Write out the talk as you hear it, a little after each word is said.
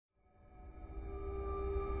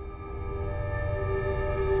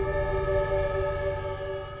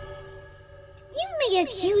had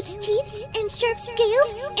huge teeth and sharp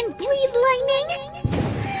scales and breathe lightning.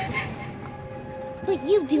 But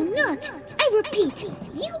you do not. I repeat,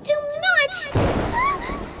 you do not.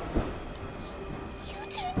 You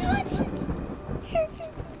do not hurt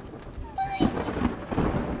my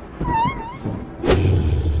friends.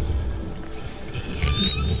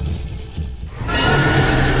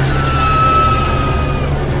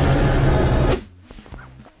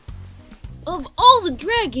 Of all the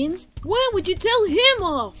dragons, why would you tell him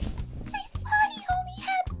off? I thought he only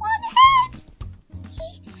had one head.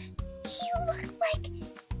 He looked like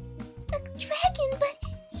a dragon, but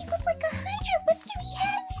he was like a hydra with 3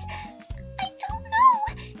 heads. I don't know.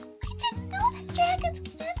 I didn't know that dragons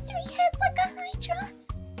can have 3 heads like a hydra.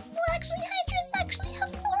 Well, actually, hydras actually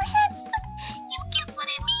have 4 heads, but you get what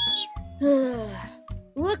I mean.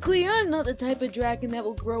 Luckily, I'm not the type of dragon that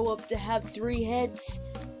will grow up to have 3 heads.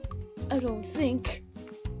 I don't think.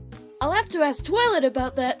 I'll have to ask Twilight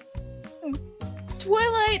about that.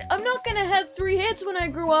 Twilight, I'm not gonna have 3 heads when I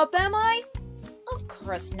grow up, am I? Of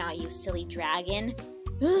course not, you silly dragon.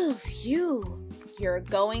 Oh, phew. You're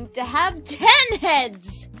going to have 10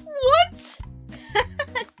 heads! What?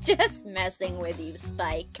 Just messing with you,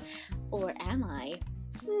 Spike. Or am I?